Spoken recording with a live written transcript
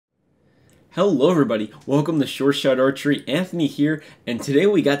Hello everybody, welcome to Short Shot Archery. Anthony here, and today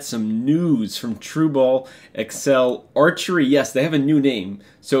we got some news from TRU Ball Axcel Archery. Yes, they have a new name,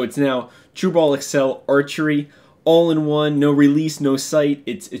 so it's now TRU Ball Axcel Archery, all in one, no release, no site.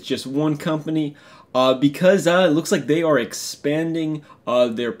 It's just one company because it looks like they are expanding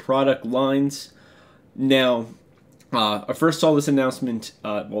their product lines. Now, I first saw this announcement,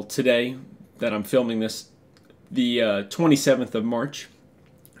 today that I'm filming this, the 27th of March,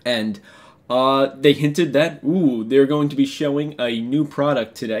 and they hinted that, they're going to be showing a new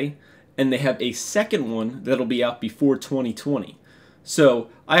product today, and they have a second one that'll be out before 2020. So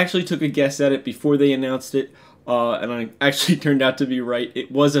I actually took a guess at it before they announced it, and I actually turned out to be right. It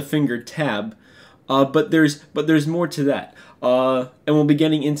was a finger tab, but there's more to that, and we'll be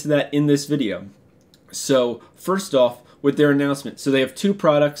getting into that in this video. So first off, with their announcement, so they have two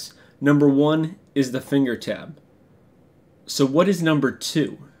products. Number one is the finger tab. So what is number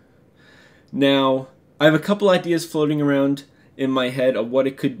two? Now, I have a couple ideas floating around in my head of what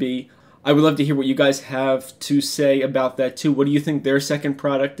it could be. I would love to hear what you guys have to say about that too. What do you think their second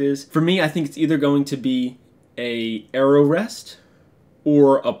product is? For me, I think it's either going to be a arrow rest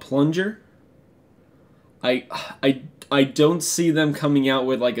or a plunger. I don't see them coming out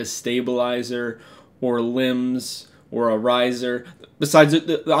with like a stabilizer or limbs or a riser. Besides,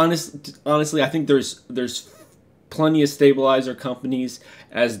 honestly, I think there's plenty of stabilizer companies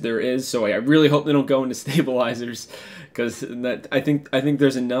as there is, so I really hope they don't go into stabilizers, because I think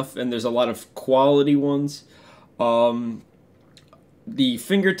there's enough, and there's a lot of quality ones. The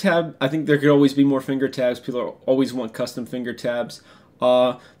finger tab, I think there could always be more finger tabs. People always want custom finger tabs.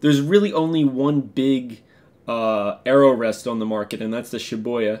 There's really only one big arrow rest on the market, and that's the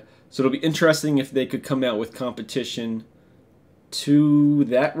Shibuya. So it'll be interesting if they could come out with competition to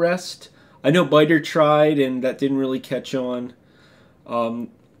that rest. I know Biter tried, and that didn't really catch on,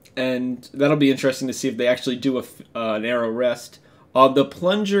 and that'll be interesting to see if they actually do an arrow rest. The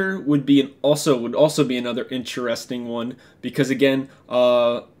plunger would also be another interesting one, because again,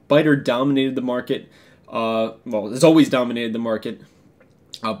 Biter dominated the market. It's always dominated the market,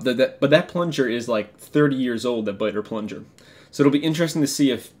 but that plunger is like 30 years old. That Biter plunger, so it'll be interesting to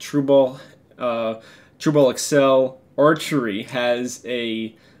see if TRU Ball Axcel Archery has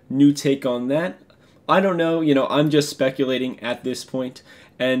a new take on that. I don't know, I'm just speculating at this point,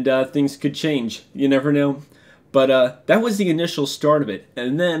 and things could change. You never know. But that was the initial start of it,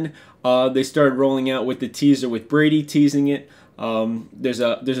 and then they started rolling out with the teaser with Brady teasing it. There's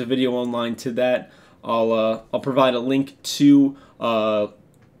a video online to that. I'll provide a link to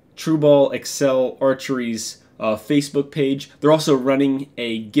TRU Ball Axcel Archery's Facebook page. They're also running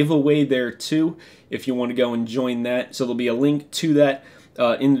a giveaway there too, if you want to go and join that. So there'll be a link to that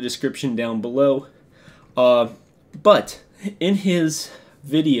in the description down below. But in his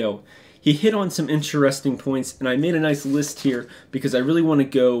video, he hit on some interesting points, and I made a nice list here because I really want to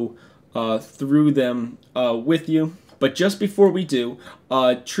go through them with you. But just before we do,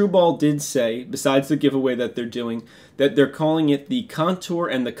 TRU Ball did say, besides the giveaway that they're doing, that they're calling it the Contour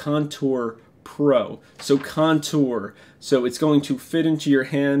and the Contour Pro. So Contour, so it's going to fit into your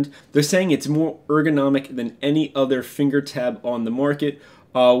hand. They're saying it's more ergonomic than any other finger tab on the market,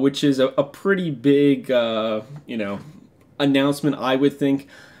 which is a pretty big, announcement, I would think.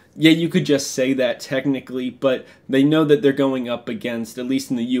 Yeah, you could just say that technically, but they know that they're going up against, at least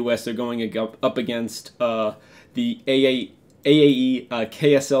in the US, they're going up against the AAE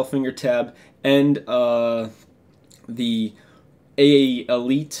KSL finger tab and the AAE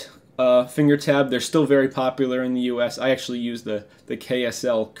Elite finger tab. They're still very popular in the US. I actually use the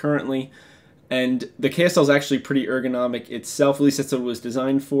KSL currently, and the KSL is actually pretty ergonomic itself. At least that's what it was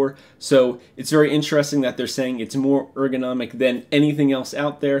designed for. So it's very interesting that they're saying it's more ergonomic than anything else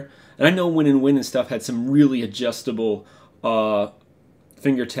out there. And I know Win and Win and stuff had some really adjustable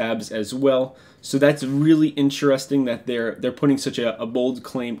finger tabs as well. So that's really interesting that they're putting such a bold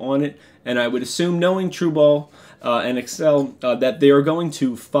claim on it. And I would assume, knowing TRU Ball and Axcel, that they are going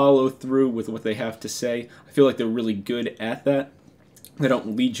to follow through with what they have to say. I feel like they're really good at that. They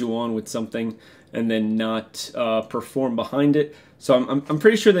don't lead you on with something and then not perform behind it. So I'm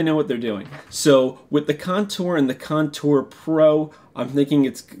pretty sure they know what they're doing. So with the Contour and the Contour Pro, I'm thinking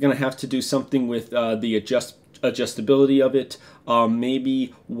it's going to have to do something with the adjustability of it,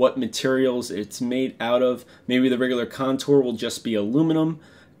 maybe what materials it's made out of. Maybe the regular Contour will just be aluminum,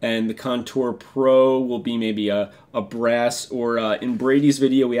 and the Contour Pro will be maybe a brass, or in Brady's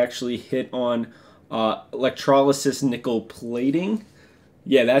video we actually hit on Electroless nickel plating.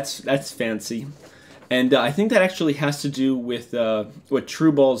 Yeah, that's fancy. And I think that actually has to do with what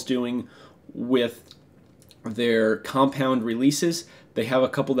TRU Ball's doing with their compound releases. they have a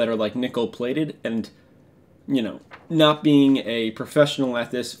couple that are like nickel plated, and you know, not being a professional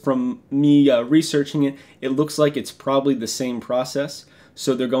at this, from me researching it, it looks like it's probably the same process.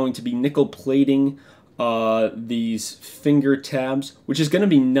 So they're going to be nickel plating these finger tabs, which is going to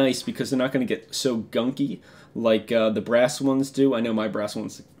be nice because they're not going to get so gunky like the brass ones do. I know my brass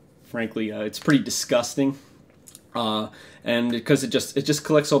ones, frankly, it's pretty disgusting. And because it just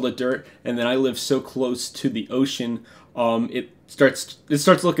collects all the dirt, and then I live so close to the ocean, it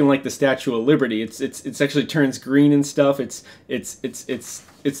starts looking like the Statue of Liberty. It's actually turns green and stuff. It's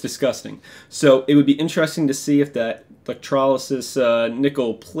disgusting. So it would be interesting to see if that Electroless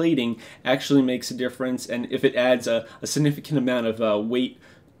nickel plating actually makes a difference, and if it adds a significant amount of weight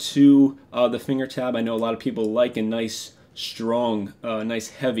to the finger tab. I know a lot of people like a nice, strong, nice,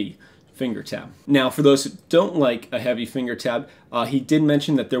 heavy finger tab. Now, for those who don't like a heavy finger tab, he did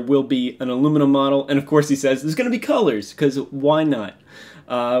mention that there will be an aluminum model, and of course he says there's going to be colors, because why not?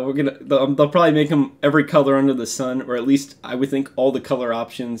 They'll probably make them every color under the sun, or at least I would think all the color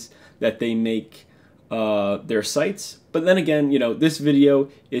options that they make their sites. But then again, you know, this video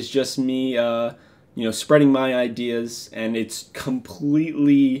is just me, you know, spreading my ideas, and it's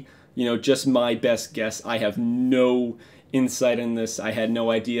completely, you know, just my best guess. I have no insight in this. I had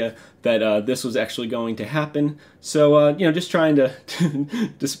no idea that this was actually going to happen. So, you know, just trying to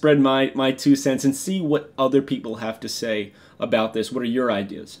to spread my 2 cents and see what other people have to say about this. What are your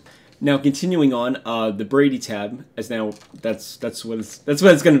ideas? Now, continuing on, the Brady tab, as now that's what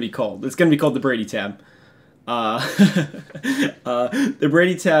it's going to be called. It's going to be called the Brady tab. The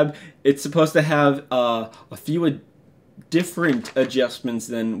Brady tab, it's supposed to have a few different adjustments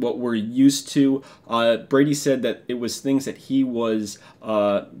than what we're used to. Brady said that it was things that he was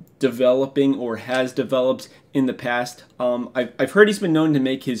developing or has developed in the past. I've heard he's been known to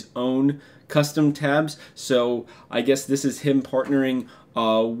make his own custom tabs, so I guess this is him partnering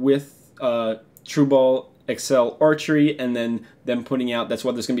with TRU Ball Axcel Archery, and then them putting out, that's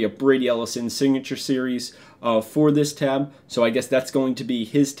why there's going to be a Brady Ellison signature series for this tab. So I guess that's going to be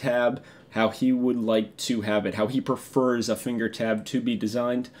his tab, how he would like to have it, how he prefers a finger tab to be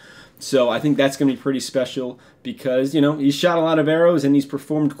designed. So I think that's going to be pretty special because, you know, he's shot a lot of arrows and he's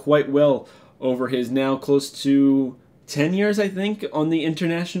performed quite well over his now close to 10 years, I think, on the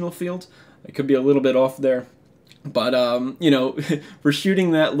international field. I could be a little bit off there. But, you know, for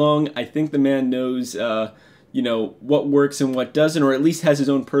shooting that long, I think the man knows, you know, what works and what doesn't, or at least has his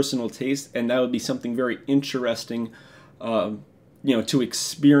own personal taste, and that would be something very interesting, you know, to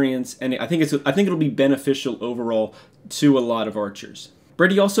experience, and I think it'll be beneficial overall to a lot of archers.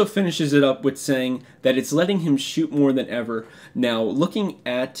 Brady also finishes it up with saying that it's letting him shoot more than ever. Now, looking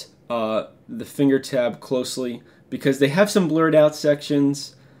at the finger tab closely, because they have some blurred out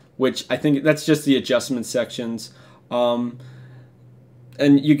sections, which I think that's just the adjustment sections, and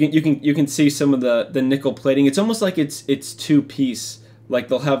you can see some of the nickel plating. It's almost like it's two-piece. Like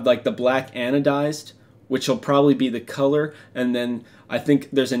they'll have like the black anodized, which will probably be the color, and then I think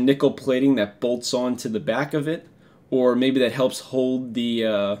there's a nickel plating that bolts onto the back of it, or maybe that helps hold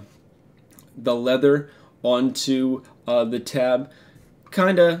the leather onto the tab.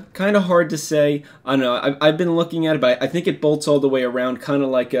 Kind of hard to say. I don't know. I've been looking at it, but I think it bolts all the way around, kind of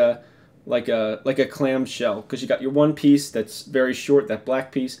like a clamshell, because you got your one piece that's very short, that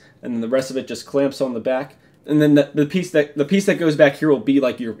black piece, and then the rest of it just clamps on the back. And then the piece that goes back here will be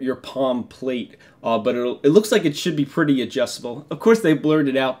like your palm plate, but it looks like it should be pretty adjustable. Of course, they blurred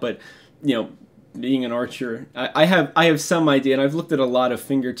it out, but you know, being an archer, I have some idea, and I've looked at a lot of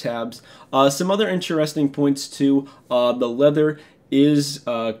finger tabs. Some other interesting points too. The leather is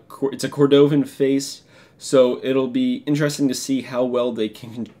it's a Cordovan face, so it'll be interesting to see how well they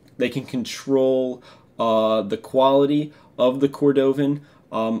can control the quality of the Cordovan.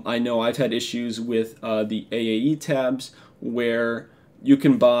 I know I've had issues with the AAE tabs where you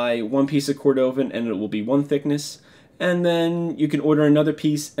can buy one piece of Cordovan and it will be one thickness, and then you can order another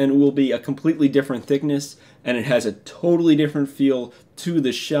piece and it will be a completely different thickness, and it has a totally different feel to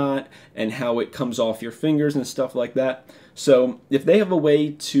the shot and how it comes off your fingers and stuff like that. So if they have a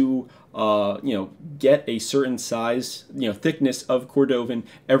way to you know, get a certain size, you know, thickness of Cordovan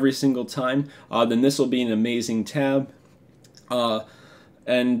every single time, then this will be an amazing tab.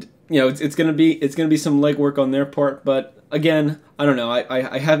 And you know, it's gonna be some legwork on their part, but again, I don't know.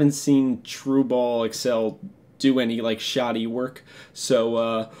 I haven't seen TRU Ball Axcel do any like shoddy work,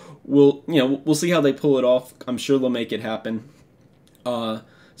 so we'll see how they pull it off. I'm sure they'll make it happen.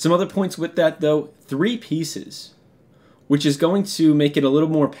 Some other points with that though: 3 pieces, which is going to make it a little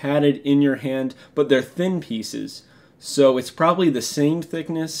more padded in your hand, but they're thin pieces, so it's probably the same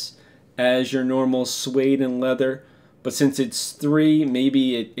thickness as your normal suede and leather, but since it's 3,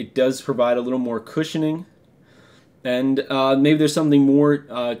 maybe it does provide a little more cushioning. And maybe there's something more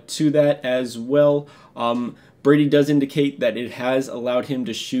to that as well. Brady does indicate that it has allowed him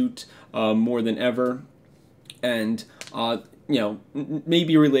to shoot more than ever. And, you know,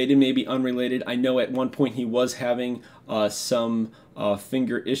 maybe related, maybe unrelated. I know at one point he was having some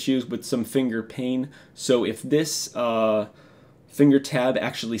finger issues with some finger pain. So if this finger tab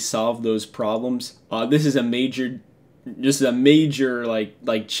actually solved those problems, this is a major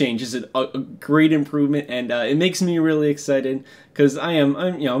like change. This is a great improvement, and it makes me really excited because I'm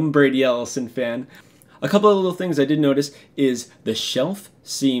a Brady Ellison fan. A couple of little things I did notice is the shelf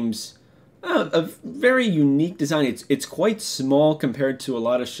seems a very unique design. It's quite small compared to a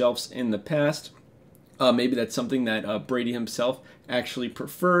lot of shelves in the past. Maybe that's something that Brady himself actually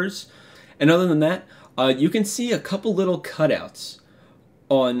prefers. And other than that, you can see a couple little cutouts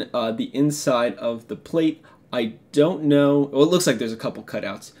on the inside of the plate. I don't know. Well, it looks like there's a couple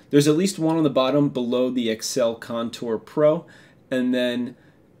cutouts. There's at least one on the bottom below the Axcel Contour Pro, and then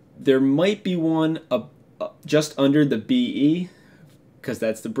there might be one just under the BE, because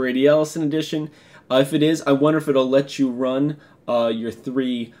that's the Brady Ellison edition. If it is, I wonder if it'll let you run your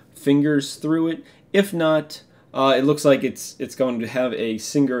 3 fingers through it. If not, it looks like it's going to have a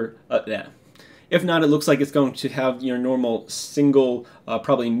single. If not, it looks like it's going to have your normal single,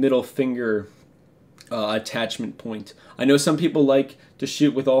 probably middle finger attachment point. I know some people like to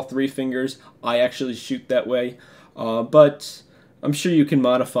shoot with all 3 fingers. I actually shoot that way, but I'm sure you can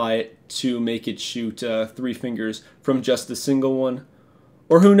modify it to make it shoot 3 fingers from just a single one.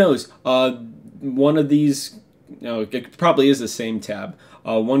 Or who knows, one of these, it probably is the same tab.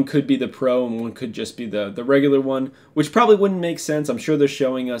 One could be the Pro and one could just be the regular one, which probably wouldn't make sense. I'm sure they're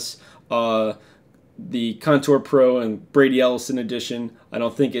showing us the Contour Pro and Brady Ellison edition. I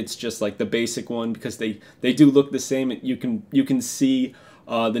don't think it's just like the basic one, because they do look the same. You can see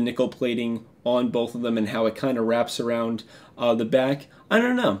the nickel plating on both of them and how it kind of wraps around the back. I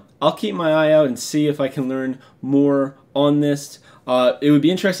don't know. I'll keep my eye out and see if I can learn more on this. It would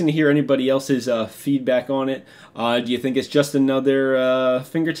be interesting to hear anybody else's feedback on it. Do you think it's just another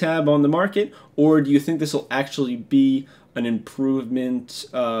finger tab on the market, or do you think this will actually be an improvement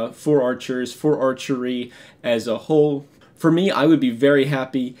for archers, for archery as a whole? For me, I would be very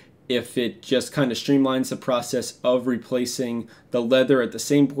happy if it just kind of streamlines the process of replacing the leather at the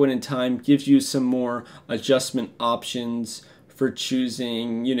same point in time, gives you some more adjustment options for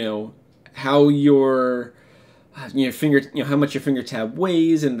choosing, how your finger, how much your finger tab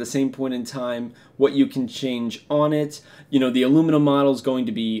weighs, and at the same point in time, what you can change on it. The aluminum model is going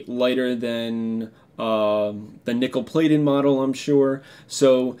to be lighter than the nickel plated model, I'm sure,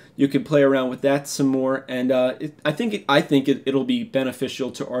 so you can play around with that some more, and I think it'll be beneficial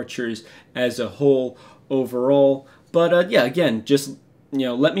to archers as a whole overall. But yeah, again, just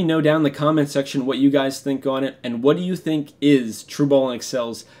let me know down in the comment section what you guys think on it, and what do you think is TRU Ball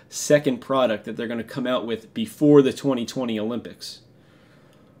Axcel's second product that they're going to come out with before the 2020 Olympics.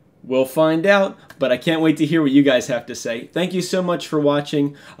 We'll find out, but I can't wait to hear what you guys have to say. Thank you so much for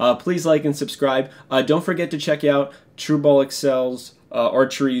watching. Please like and subscribe. Don't forget to check out TRU Ball Axcel's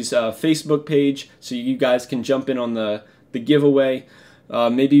Archery's Facebook page, so you guys can jump in on the giveaway.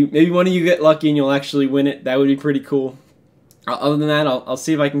 Maybe one of you get lucky and you'll actually win it. That would be pretty cool. Other than that, I'll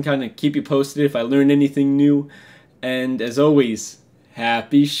see if I can kind of keep you posted if I learn anything new. And as always,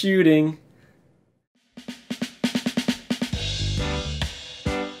 happy shooting!